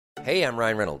Hey, I'm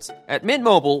Ryan Reynolds. At Mint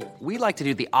Mobile, we like to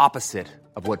do the opposite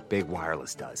of what Big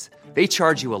Wireless does. They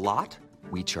charge you a lot,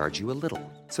 we charge you a little.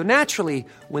 So naturally,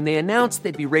 when they announced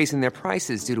they'd be raising their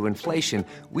prices due to inflation,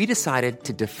 we decided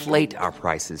to deflate our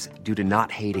prices due to not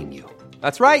hating you.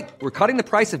 That's right. We're cutting the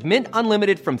price of Mint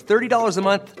Unlimited from $30 a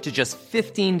month to just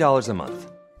 $15 a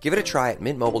month. Give it a try at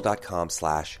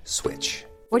mintmobile.com/switch.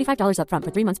 $45 up front for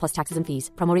 3 months plus taxes and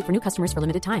fees. Promo rate for new customers for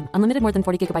limited time. Unlimited more than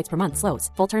 40 gigabytes per month. Slows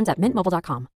full terms at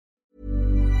mintmobile.com.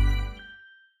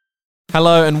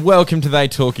 Hello and welcome to They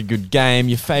Talk a Good Game,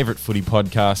 your favourite footy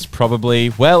podcast, probably.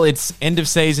 Well, it's end of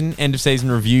season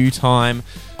review time.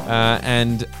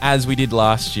 And as we did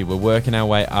last year, we're working our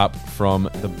way up from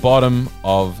the bottom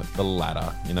of the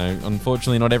ladder. You know,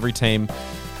 unfortunately, not every team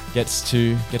gets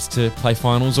to play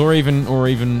finals or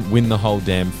even win the whole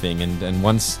damn thing. And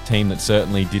one team that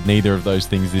certainly did neither of those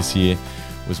things this year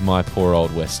was my poor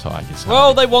old West Tigers.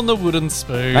 Well, they won the wooden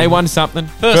spoon. They won something.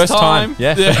 First time.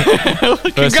 Yeah.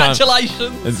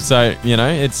 Congratulations. So, you know,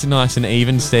 it's nice and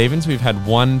even, Stevens. We've had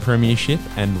one premiership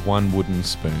and one wooden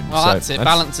spoon. Well, so that's it.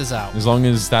 Balances out. As long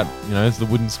as that, you know, as the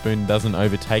wooden spoon doesn't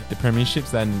overtake the premierships,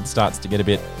 then it starts to get a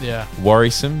bit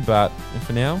worrisome. But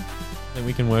for now, I think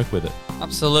we can work with it.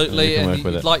 Absolutely, and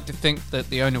you'd like to think that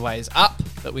the only way is up,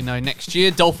 but we know next year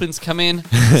Dolphins come in,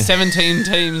 17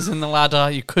 teams in the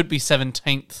ladder, you could be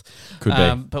 17th. Could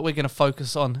be. But we're going to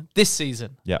focus on this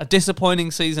season. Yeah. A disappointing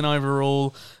season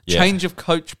overall, change of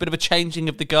coach, bit of a changing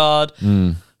of the guard.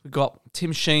 We've got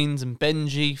Tim Sheens and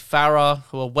Benji Farah,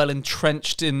 who are well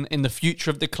entrenched in the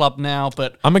future of the club now.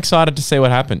 But I'm excited to see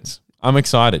what happens. I'm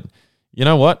excited. You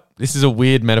know what? This is a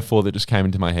weird metaphor that just came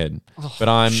into my head. But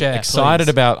I'm excited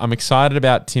about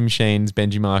Tim Sheens,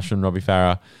 Benji Marshall and Robbie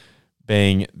Farah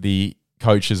being the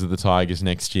coaches of the Tigers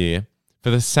next year for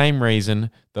the same reason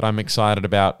that I'm excited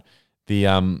about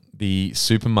the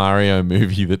Super Mario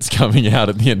movie that's coming out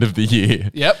at the end of the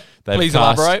year. Yep. Please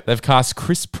elaborate. They've cast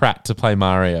Chris Pratt to play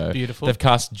Mario. Beautiful. They've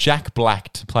cast Jack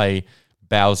Black to play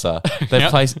Bowser.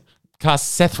 They've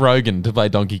cast Seth Rogen to play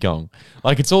Donkey Kong.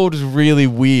 Like, it's all just really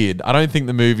weird. I don't think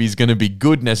the movie's going to be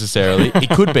good necessarily.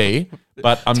 It could be,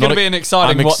 but I'm going to be an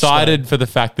exciting I'm watch, excited for the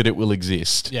fact that it will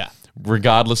exist. Yeah.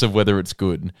 Regardless of whether it's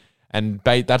good. And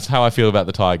that's how I feel about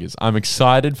the Tigers. I'm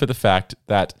excited for the fact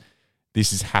that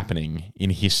this is happening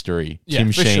in history. Yeah,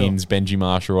 Tim for Sheens, sure. Benji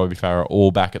Marshall, Robbie Farah, all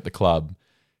back at the club,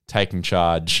 taking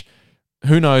charge.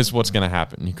 Who knows what's going to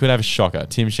happen? You could have a shocker.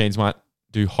 Tim Sheens might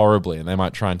do horribly and they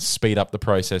might try and speed up the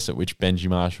process at which Benji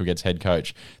Marshall gets head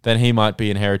coach. Then he might be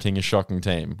inheriting a shocking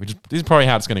team, which is probably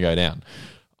how it's going to go down.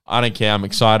 I don't care. I'm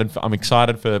excited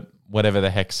for whatever the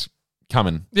heck's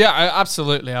coming. Yeah,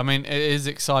 absolutely. I mean, it is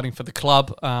exciting for the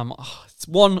club. It's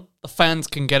one the fans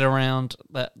can get around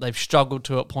that they've struggled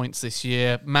to at points this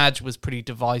year. Madge was pretty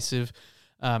divisive,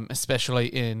 especially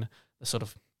in the sort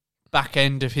of back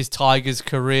end of his Tigers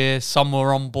career. Some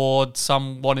were on board,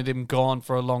 some wanted him gone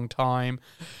for a long time.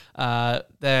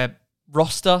 Their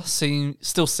roster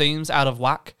still seems out of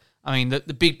whack. I mean,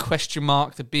 the big question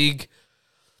mark,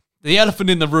 the elephant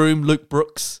in the room, Luke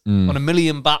Brooks, on $1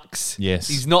 million. Yes.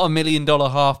 He's not $1 million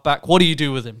halfback. What do you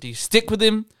do with him? Do you stick with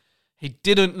him? He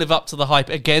didn't live up to the hype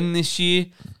again this year.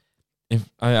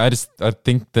 I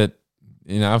think that,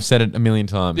 you know, I've said it a million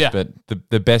times, but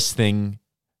the best thing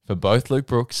for both Luke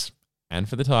Brooks and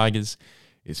for the Tigers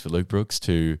is for Luke Brooks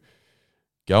to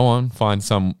go on, find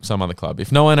some other club.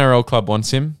 If no NRL club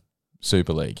wants him,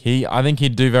 Super League. I think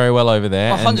he'd do very well over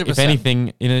there. 100%. And if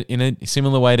anything, in a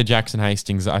similar way to Jackson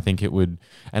Hastings, I think it would,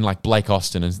 and like Blake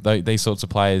Austin and these sorts of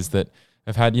players that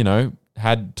have had, you know,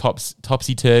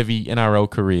 topsy-turvy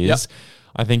NRL careers, Yep.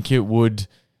 I think it would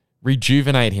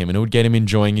rejuvenate him and it would get him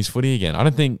enjoying his footy again. I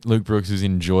don't think Luke Brooks has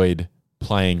enjoyed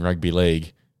playing rugby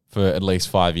league for at least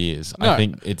 5 years. No. I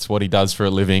think it's what he does for a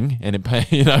living, and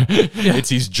it's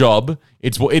his job.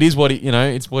 It's what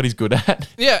he's good at.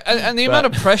 Yeah, and the amount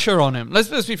of pressure on him. Let's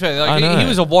be fair. Like, he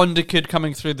was a wonder kid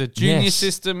coming through the junior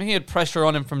system. He had pressure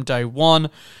on him from day one,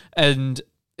 and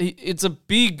it's a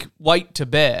big weight to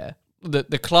bear.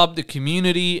 The club, the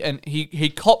community, and he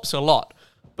cops a lot.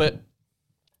 But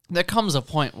there comes a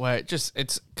point where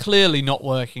it's clearly not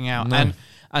working out. No.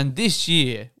 And this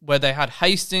year, where they had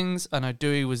Hastings, I know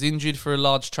Dewey was injured for a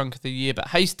large chunk of the year, but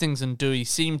Hastings and Dewey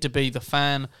seemed to be the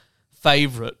fan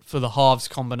favourite for the halves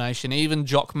combination. Even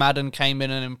Jock Madden came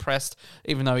in and impressed,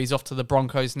 even though he's off to the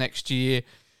Broncos next year.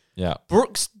 Yeah.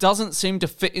 Brooks doesn't seem to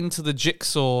fit into the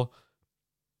jigsaw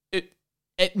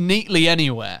it neatly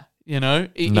anywhere. You know,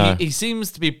 he seems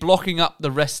to be blocking up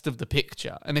the rest of the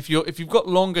picture. And if you've got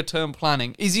longer term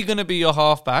planning, is he going to be your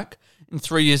halfback in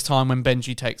 3 years' time when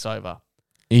Benji takes over?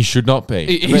 He should not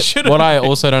be. He But shouldn't what I be.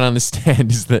 also don't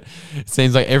understand is that it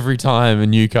seems like every time a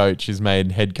new coach is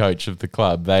made head coach of the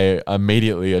club, they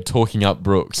immediately are talking up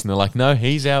Brooks, and they're like, "No,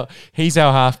 he's our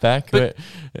halfback." But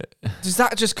does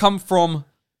that just come from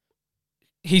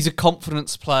he's a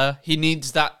confidence player? He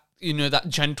needs that, that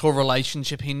gentle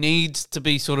relationship. He needs to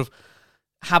be sort of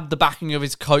have the backing of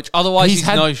his coach. Otherwise, he's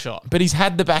no shot. But he's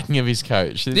had the backing of his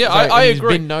coach. Yeah, I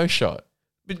agree. He's been no shot.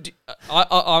 But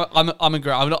I'm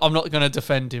agree. I'm not going to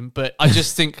defend him, but I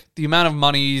just think the amount of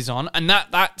money he's on, and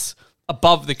that's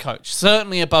above the coach,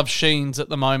 certainly above Sheen's at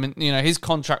the moment. His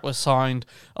contract was signed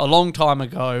a long time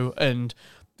ago, and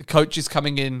the coaches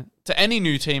coming in to any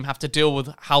new team have to deal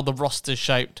with how the roster's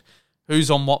shaped,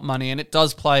 who's on what money, and it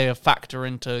does play a factor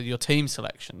into your team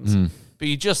selections. But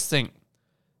you just think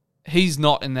he's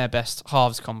not in their best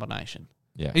halves combination.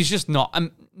 Yeah, he's just not.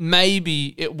 And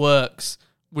maybe it works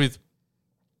with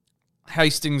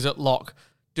Hastings at lock,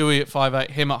 Dewey at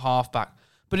 5'8", him at halfback.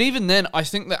 But even then, I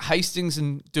think that Hastings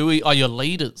and Dewey are your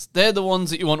leaders. They're the ones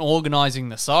that you want organising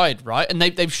the side, right? And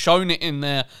they've shown it in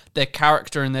their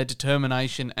character and their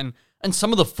determination and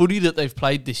some of the footy that they've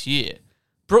played this year.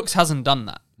 Brooks hasn't done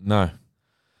that. No.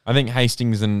 I think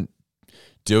Hastings and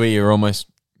Dewey are almost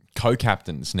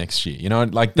co-captains next year.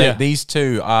 These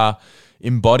two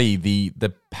embody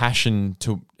the passion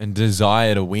to and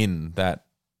desire to win that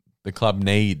the club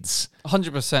needs.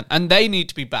 100%. And they need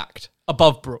to be backed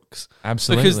above Brooks.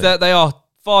 Absolutely. Because they are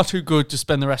far too good to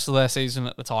spend the rest of their season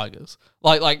at the Tigers.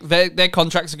 Like their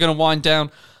contracts are going to wind down.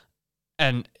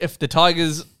 And if the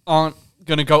Tigers aren't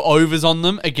going to go overs on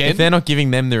them again... If they're not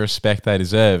giving them the respect they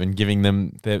deserve and giving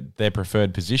them their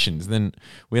preferred positions, then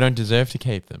we don't deserve to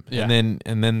keep them. Yeah.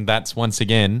 And then that's once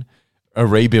again a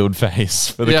rebuild phase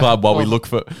for the club while we look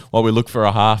for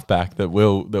a halfback that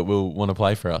will want to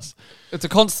play for us. It's a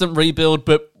constant rebuild,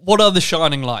 but what are the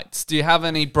shining lights? Do you have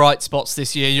any bright spots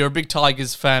this year? You're a big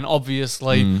Tigers fan,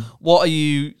 obviously. What are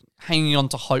you hanging on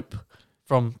to hope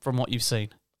from what you've seen?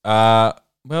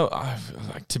 Well,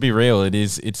 to be real,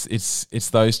 it's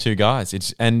those two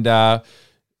guys.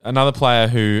 Another player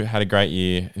who had a great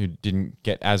year who didn't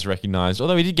get as recognised,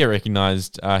 although he did get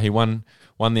recognised. He won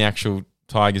the actual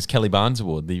Tigers Kelly Barnes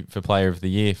Award for Player of the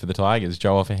Year for the Tigers,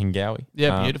 Joe Ofahengawi.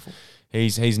 Yeah, beautiful.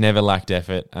 He's never lacked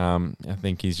effort. I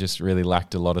think he's just really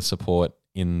lacked a lot of support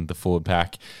in the forward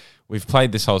pack. We've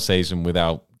played this whole season with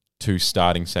our two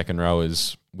starting second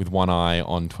rowers with one eye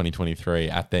on 2023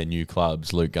 at their new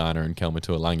clubs, Luke Garner and Kelma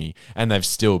Tuolangi, and they've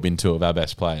still been two of our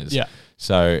best players. Yeah.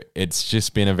 So it's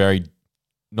just been a very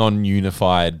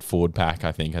non-unified forward pack,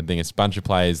 I think. I think it's a bunch of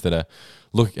players that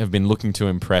have been looking to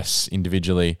impress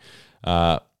individually.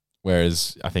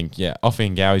 Whereas I think,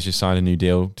 Ofahengawi's just signed a new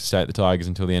deal to stay at the Tigers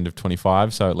until the end of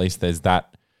 25. So at least there's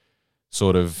that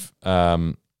sort of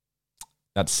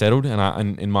that's settled.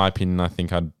 And in my opinion, I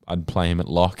think I'd play him at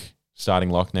lock, starting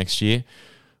lock next year.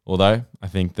 Although I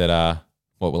think that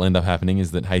what will end up happening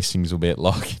is that Hastings will be at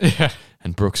lock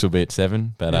and Brooks will be at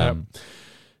 7. But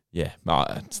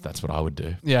that's what I would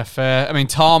do. Yeah, fair. I mean,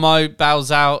 Tarmo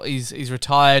bows out. He's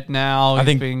retired now.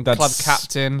 He's being club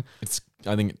captain.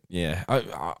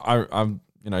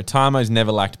 Tarmo's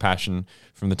never lacked passion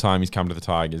from the time he's come to the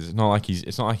Tigers. It's not like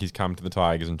he's come to the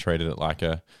Tigers and treated it like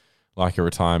a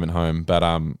retirement home. But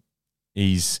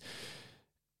as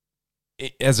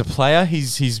a player,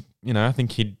 he's I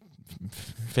think he'd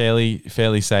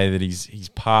fairly say that he's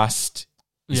past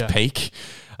his peak.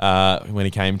 When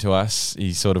he came to us,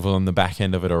 he's sort of on the back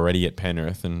end of it already at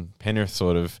Penrith, and Penrith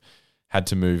sort of had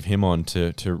to move him on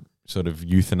to sort of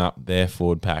youthen up their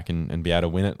forward pack and be able to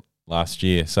win it last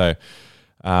year. So,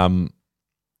 I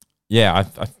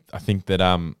think that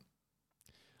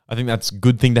I think that's a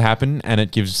good thing to happen, and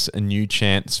it gives a new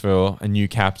chance for a new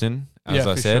captain. As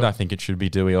I said, sure. I think it should be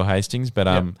Dewey or Hastings, but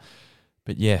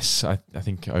yes, I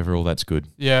think overall that's good.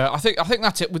 Yeah, I think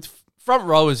that's it with front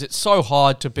rowers. It's so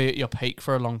hard to be at your peak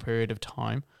for a long period of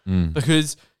time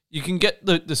because you can get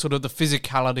the sort of the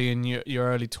physicality in your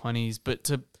early 20s, but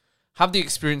to have the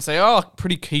experience, they are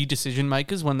pretty key decision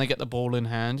makers when they get the ball in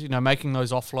hand, making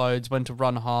those offloads, when to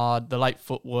run hard, the late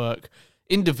footwork.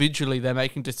 Individually, they're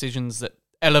making decisions that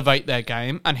elevate their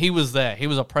game, and he was there. He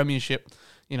was a premiership,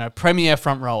 premier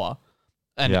front rower,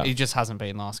 and he just hasn't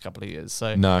been last couple of years.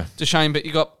 So no. It's a shame, but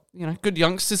you got good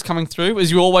youngsters coming through, as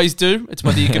you always do. It's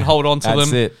whether you can hold on to them.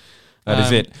 That's it. That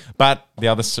is it. But the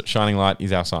other shining light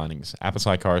is our signings.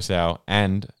 Apisai Coruscant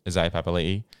and Isaiah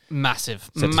Papali'i.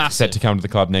 Massive. Set to come to the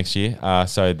club next year.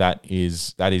 So that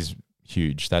is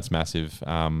huge. That's massive.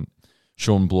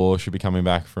 Sean Bloor should be coming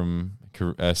back from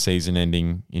a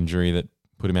season-ending injury that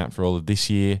put him out for all of this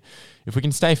year. If we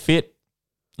can stay fit,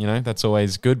 that's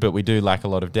always good. But we do lack a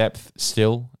lot of depth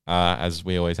still, as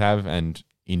we always have, and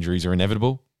injuries are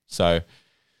inevitable. So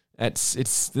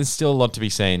there's still a lot to be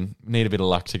seen. Need a bit of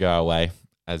luck to go our way,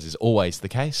 as is always the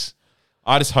case.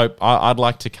 I just hope I'd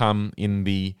like to come in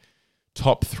the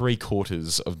top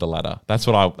 3/4 of the ladder.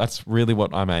 That's really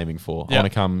what I'm aiming for. I want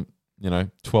to come,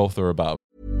 12th or above.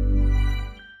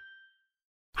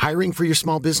 Hiring for your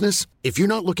small business? If you're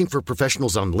not looking for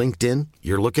professionals on LinkedIn,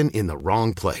 you're looking in the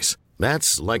wrong place.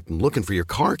 That's like looking for your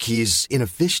car keys in a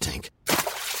fish tank.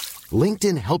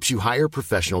 LinkedIn helps you hire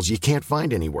professionals you can't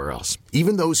find anywhere else,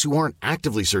 even those who aren't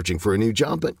actively searching for a new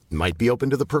job but might be open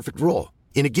to the perfect role.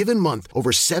 In a given month,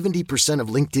 over 70% of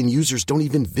LinkedIn users don't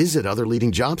even visit other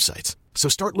leading job sites. So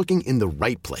start looking in the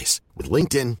right place. With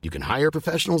LinkedIn, you can hire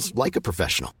professionals like a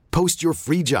professional. Post your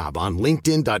free job on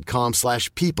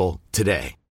linkedin.com/people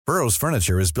today. Burrow's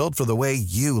furniture is built for the way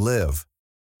you live.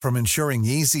 From ensuring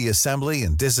easy assembly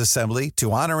and disassembly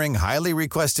to honoring highly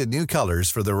requested new colors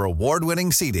for their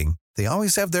award-winning seating, they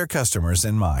always have their customers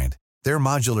in mind. Their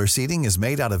modular seating is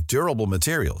made out of durable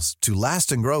materials to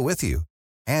last and grow with you.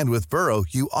 And with Burrow,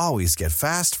 you always get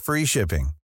fast, free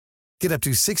shipping. Get up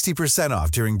to 60%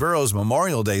 off during Burrow's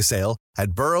Memorial Day sale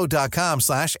at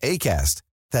burrow.com/ACAST.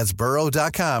 That's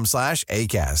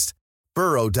burrow.com/ACAST.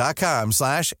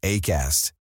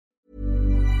 burrow.com/ACAST.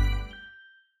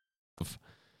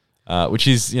 Which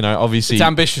is, obviously... It's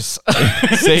ambitious.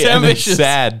 It's ambitious. It's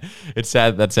sad. It's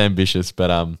sad that's ambitious,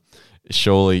 but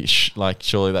surely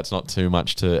that's not too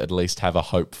much to at least have a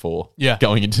hope for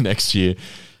going into next year.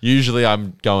 Usually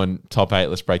I'm going top 8,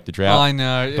 let's break the drought. I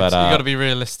know, but you've got to be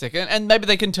realistic. And maybe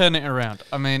they can turn it around.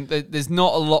 I mean, there's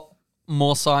not a lot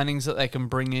more signings that they can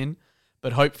bring in,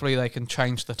 but hopefully they can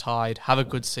change the tide, have a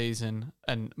good season,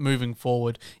 and moving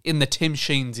forward in the Tim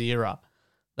Sheens era,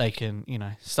 they can,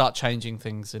 start changing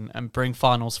things and bring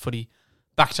finals footy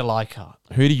back to Leichhardt.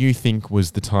 Who do you think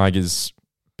was the Tigers'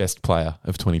 best player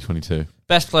of 2022?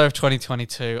 Best player of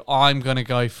 2022, I'm going to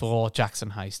go for Jackson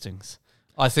Hastings.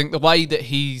 I think the way that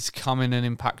he's come in and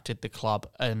impacted the club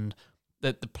and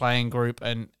the playing group,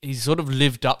 and he's sort of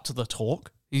lived up to the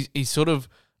talk. He's sort of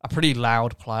a pretty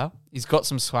loud player. He's got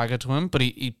some swagger to him, but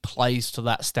he plays to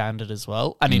that standard as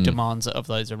well, and he demands it of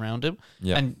those around him.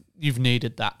 Yep. And you've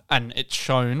needed that, and it's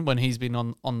shown when he's been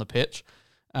on the pitch.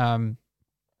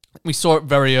 We saw it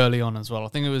very early on as well. I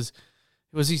think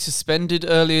was he suspended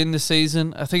early in the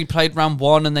season? I think he played round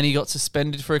 1 and then he got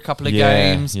suspended for a couple of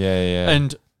games. Yeah.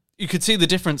 And you could see the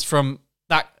difference from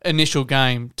that initial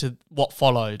game to what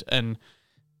followed. And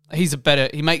he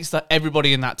makes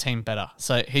everybody in that team better.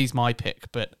 So he's my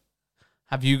pick. But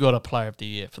have you got a player of the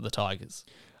year for the Tigers?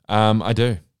 I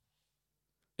do.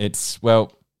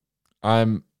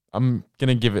 I'm going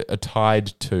to give it a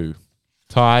tied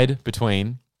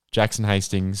between Jackson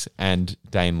Hastings and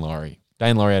Dane Laurie.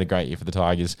 Dane Laurie had a great year for the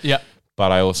Tigers. Yeah.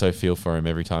 But I also feel for him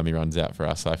every time he runs out for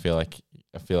us. I feel like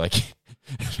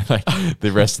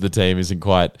the rest of the team isn't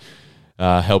quite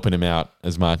helping him out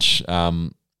as much.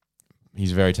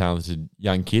 He's a very talented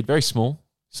young kid, very small.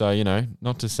 So,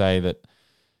 not to say that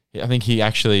I don't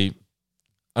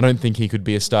think he could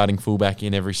be a starting fullback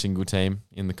in every single team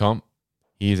in the comp.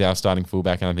 He is our starting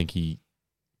fullback, and I think he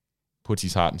puts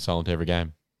his heart and soul into every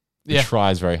game. He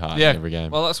tries very hard in every game.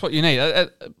 Well, that's what you need.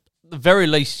 At the very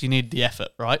least, you need the effort,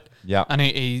 right? Yeah. And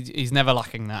he's never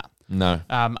lacking that. No.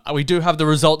 We do have the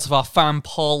results of our fan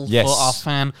poll for our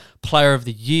fan player of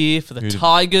the year for the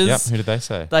Tigers. Yep. Who did they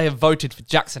say? They have voted for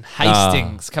Jackson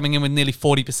Hastings, coming in with nearly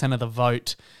 40% of the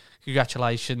vote.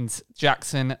 Congratulations,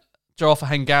 Jackson. Jarafa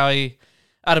Hangawi,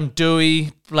 Adam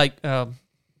Dewey,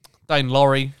 Dane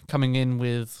Laurie coming in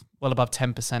with well above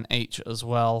 10% each as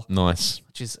well. Nice.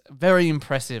 Which is very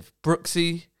impressive.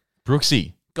 Brooksy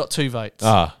got 2 votes.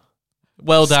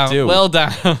 Well done. Still. Well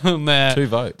done there. 2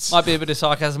 votes. Might be a bit of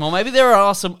sarcasm. Or maybe there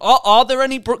are some... Are there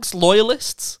any Brooks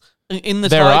loyalists in the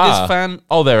there Tigers are. fan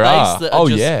Oh, there are. that Oh,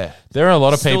 yeah. There are a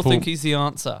lot of people... still think he's the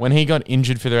answer. When he got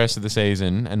injured for the rest of the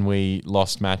season and we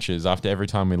lost matches, after every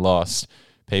time we lost,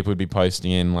 people would be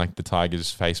posting in the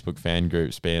Tigers Facebook fan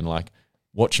groups being like,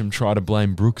 watch him try to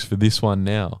blame Brooks for this one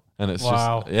now. And it's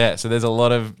just... Yeah, so there's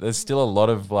still a lot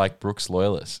of Brooks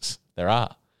loyalists. There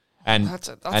are. And...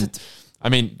 I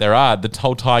mean, there are. The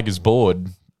whole Tigers board,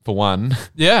 for one.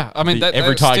 Yeah, I mean,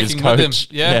 every Tigers coach.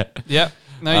 Yeah.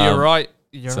 No, you're right.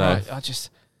 You're right.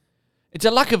 It's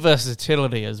a lack of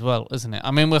versatility as well, isn't it?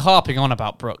 I mean, we're harping on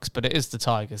about Brooks, but it is the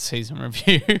Tigers season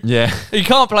review. Yeah. He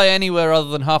can't play anywhere other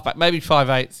than halfback. Maybe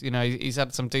 5'8". He's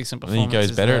had some decent performances. I think he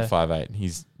goes better at 5'8".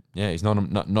 He's not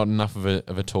enough of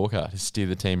a talker to steer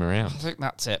the team around. I think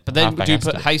that's it. But then do you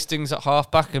put Hastings at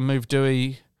halfback and move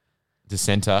Dewey to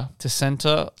centre?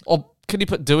 Or can you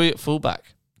put Dewey at fullback?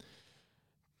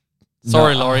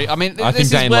 Sorry, No, Laurie. I mean, I this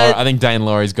think is where... I think Dane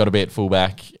Laurie's got to be at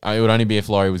fullback. It would only be if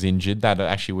Laurie was injured. That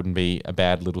actually wouldn't be a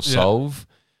bad little solve.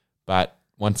 But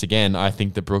once again, I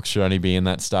think that Brooks should only be in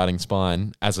that starting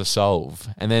spine as a solve,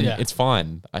 and then it's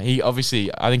fine. I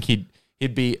think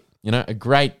he'd be a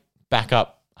great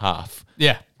backup half.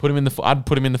 Yeah. I'd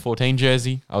put him in the 14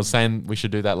 jersey. I was saying we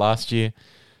should do that last year.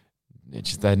 It's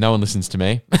just that no one listens to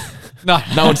me. No.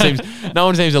 no one seems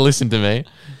to listen to me.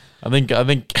 I think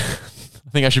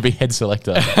I should be head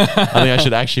selector. I think I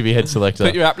should actually be head selector.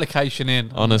 Put your application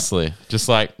in. Honestly, just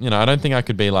I don't think I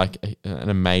could be like an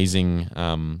amazing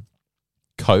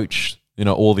coach in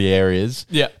all the areas.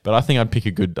 Yeah. But I think I'd pick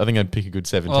a good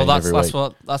 17 every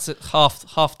week. That's it.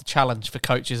 Half the challenge for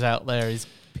coaches out there is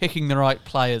picking the right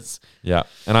players. Yeah,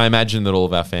 and I imagine that all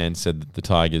of our fans said that the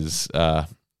Tigers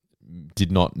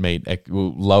did not meet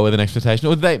lower than expectations,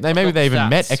 or they even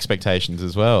met expectations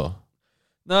as well.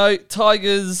 No,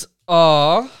 Tigers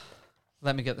are...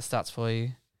 Let me get the stats for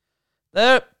you.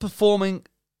 They're performing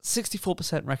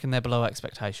 64% reckon they're below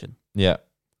expectation. Yeah.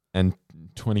 And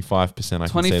 25% I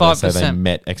can 25% say they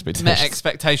met expectations. Met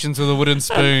expectations with a wooden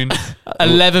spoon.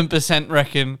 11%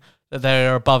 reckon that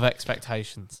they're above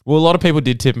expectations. Well, a lot of people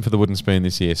did tip them for the wooden spoon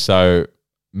this year, so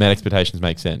met expectations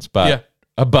make sense. But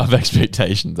above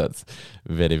expectations, that's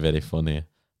very, very funny.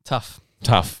 Tough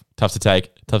to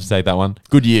take that one.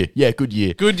 Good year. Yeah, good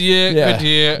year. Good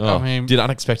year. Oh, I mean, did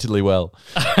unexpectedly well.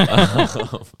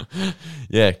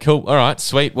 Yeah, cool. All right,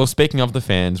 sweet. Well, speaking of the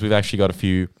fans, we've actually got a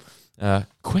few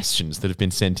questions that have been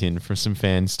sent in from some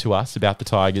fans to us about the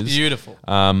Tigers. Beautiful.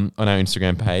 On our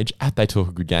Instagram page, @They Talk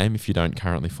a Good Game, if you don't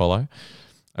currently follow.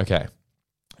 Okay.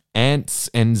 Ants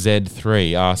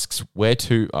NZ3 asks, where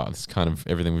to... Oh, this is kind of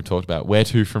everything we've talked about. Where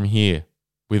to from here?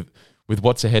 With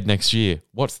what's ahead next year?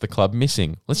 What's the club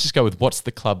missing? Let's just go with what's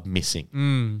the club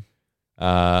missing?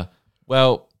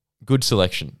 Well, good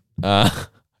selection.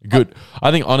 Good.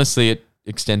 I think, honestly, it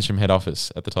extends from head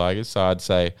office at the Tigers. So I'd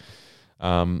say...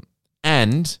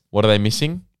 and what are they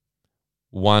missing?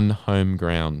 One home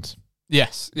ground.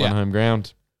 Yes. One home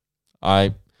ground.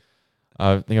 I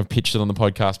think I've pitched it on the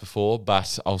podcast before,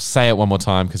 but I'll say it one more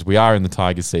time because we are in the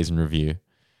Tigers season review.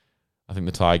 I think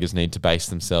the Tigers need to base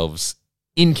themselves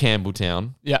in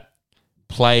Campbelltown. Yeah.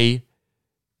 Play,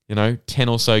 10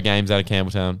 or so games out of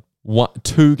Campbelltown.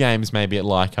 2 games maybe at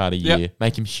Leichhardt a year. Yep.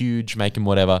 Make them huge, make them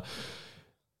whatever.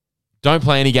 Don't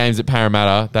play any games at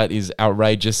Parramatta. That is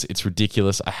outrageous. It's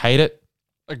ridiculous. I hate it.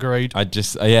 Agreed. I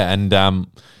just, and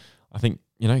I think,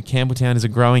 Campbelltown is a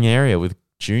growing area with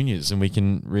juniors and we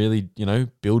can really,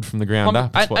 build from the ground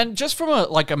up. And just from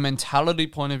a mentality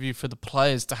point of view for the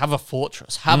players to have a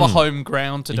fortress, have a home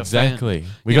ground to defend. Exactly.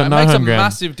 We got no home ground. It makes a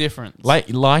massive difference.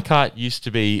 Leichhardt used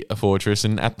to be a fortress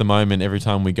and at the moment, every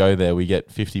time we go there, we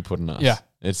get 50 put on us. Yeah.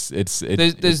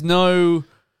 There's no...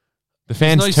 The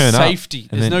fans there's turn no up. safety.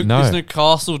 There's no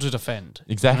castle to defend.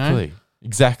 Exactly.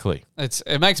 Exactly.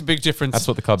 It makes a big difference. That's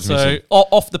what the club's missing. So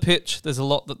off the pitch, there's a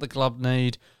lot that the club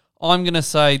need. I'm going to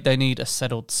say they need a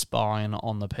settled spine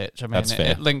on the pitch. I mean, That's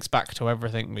fair. It links back to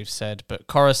everything we've said. But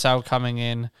Coruscant coming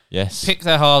in, yes, pick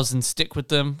their halves and stick with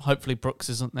them. Hopefully Brooks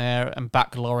isn't there, and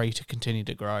back Laurie to continue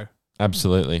to grow.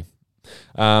 Absolutely.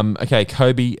 Okay,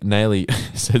 Kobe Nailey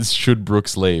says, should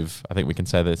Brooks leave? I think we can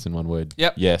say this in one word.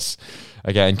 Yep. Yes.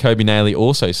 Okay, and Kobe Nailey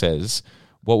also says,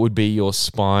 what would be your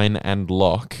spine and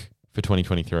lock for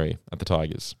 2023 at the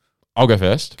Tigers? I'll go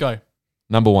first. Go.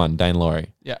 Number 1, Dane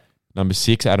Laurie. Yeah. Number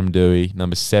 6, Adam Dewey.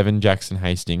 Number 7, Jackson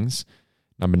Hastings.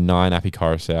 Number 9, Api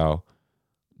Coruscant.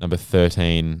 Number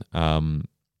 13,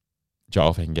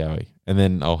 Joel Feckengowie. And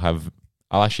then I'll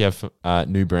actually have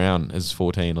New Brown as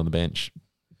 14 on the bench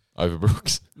over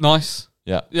Brooks. Nice.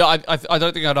 Yeah. Yeah, I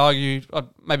don't think I'd argue. I'd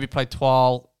maybe play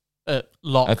Twal at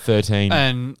lock. At 13.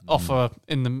 And offer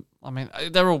in the... I mean,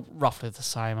 they're all roughly the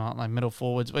same, aren't they? Middle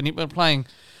forwards. When you're playing...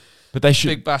 But they should...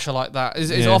 Big basher like that.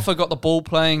 Is Offa got the ball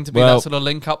playing to be that sort of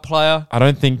link-up player? I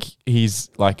don't think he's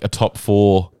like a top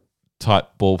 4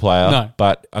 type ball player. No.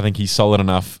 But I think he's solid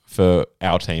enough for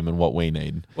our team and what we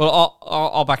need. Well,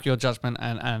 I'll back your judgment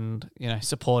and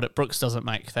support it. Brooks doesn't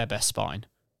make their best spine.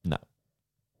 No.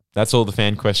 That's all the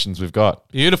fan questions we've got.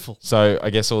 Beautiful. So I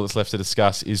guess all that's left to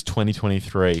discuss is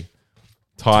 2023.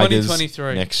 Tigers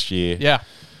 2023. Next year. Yeah.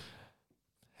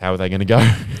 How are they going to go?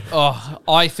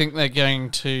 I think they're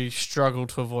going to struggle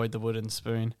to avoid the wooden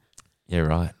spoon. Yeah,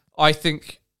 right. I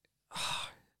think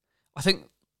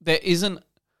there isn't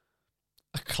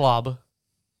a club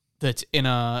that's in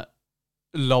a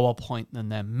lower point than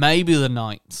them. Maybe the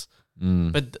Knights.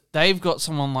 But they've got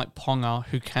someone like Ponga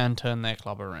who can turn their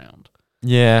club around.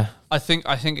 Yeah. I think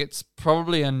it's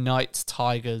probably a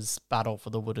Knights-Tigers battle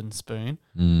for the wooden spoon.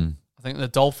 I think the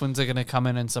Dolphins are going to come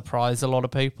in and surprise a lot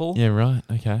of people. Yeah, right.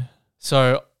 Okay.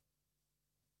 So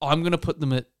I'm going to put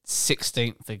them at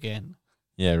 16th again.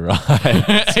 Yeah,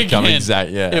 right. To come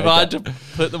exact. Yeah. If I had to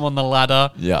put them on the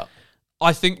ladder, Yeah.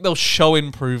 I think they'll show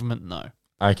improvement though.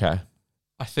 Okay.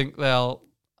 I think they'll.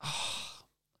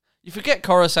 You forget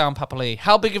Coruscant and Papali'i.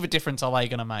 How big of a difference are they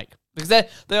going to make? Because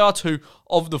they are two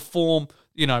of the form,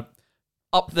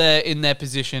 up there in their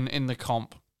position in the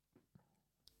comp.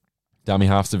 Dummy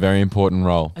half's a very important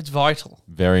role. It's vital.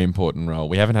 Very important role.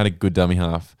 We haven't had a good dummy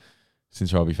half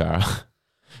since Robbie Farah.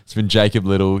 It's been Jacob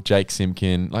Little, Jake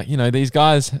Simpkin. These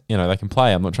guys, they can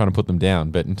play. I'm not trying to put them down.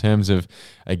 But in terms of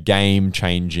a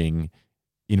game-changing,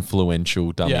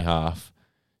 influential dummy half,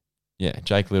 yeah,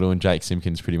 Jake Little and Jake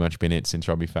Simpkin's pretty much been it since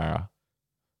Robbie Farah.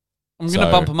 I'm going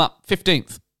to bump them up.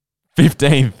 15th.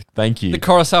 15th. Thank you. The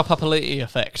Coruscant Papali'i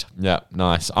effect. Yeah,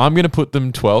 nice. I'm going to put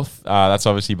them 12th. That's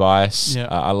obviously bias. Yeah.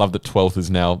 I love that 12th is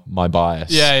now my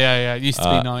bias. Yeah. Used to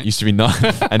be 9th. Used to be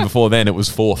 9th. And before then, it was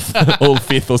 4th or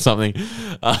 5th or something.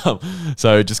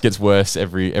 So it just gets worse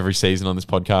every season on this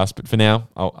podcast. But for now,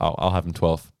 I'll have them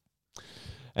 12th.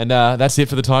 And that's it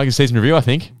for the Tigers season review, I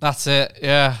think. That's it,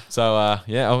 yeah. So, that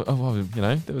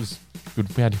was good.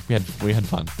 We had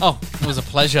fun. Oh, it was a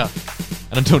pleasure.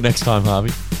 And until next time,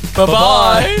 Harvey.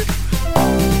 Bye-bye.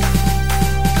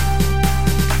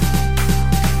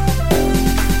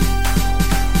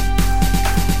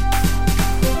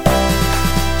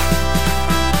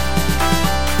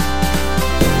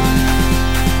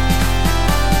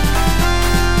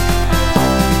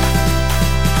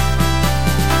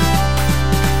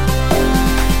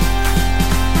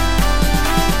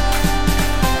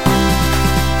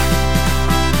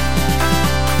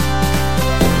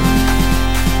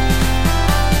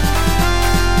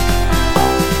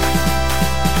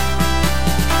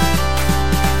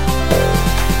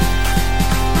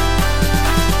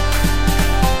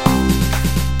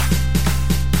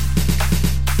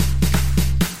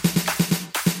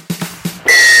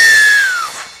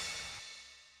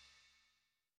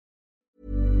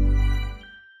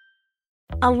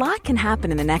 A lot can happen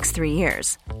in the next 3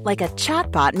 years. Like a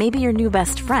chatbot may be your new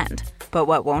best friend. But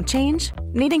what won't change?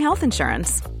 Needing health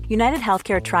insurance. United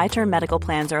Healthcare Tri-Term Medical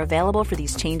Plans are available for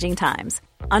these changing times.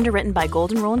 Underwritten by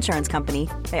Golden Rule Insurance Company,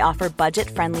 they offer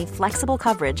budget-friendly, flexible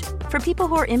coverage for people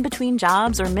who are in between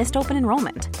jobs or missed open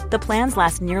enrollment. The plans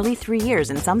last nearly 3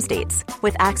 years in some states,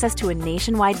 with access to a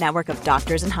nationwide network of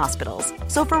doctors and hospitals.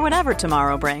 So for whatever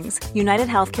tomorrow brings, United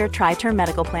Healthcare Tri-Term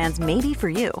Medical Plans may be for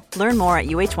you. Learn more at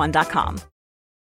uh1.com.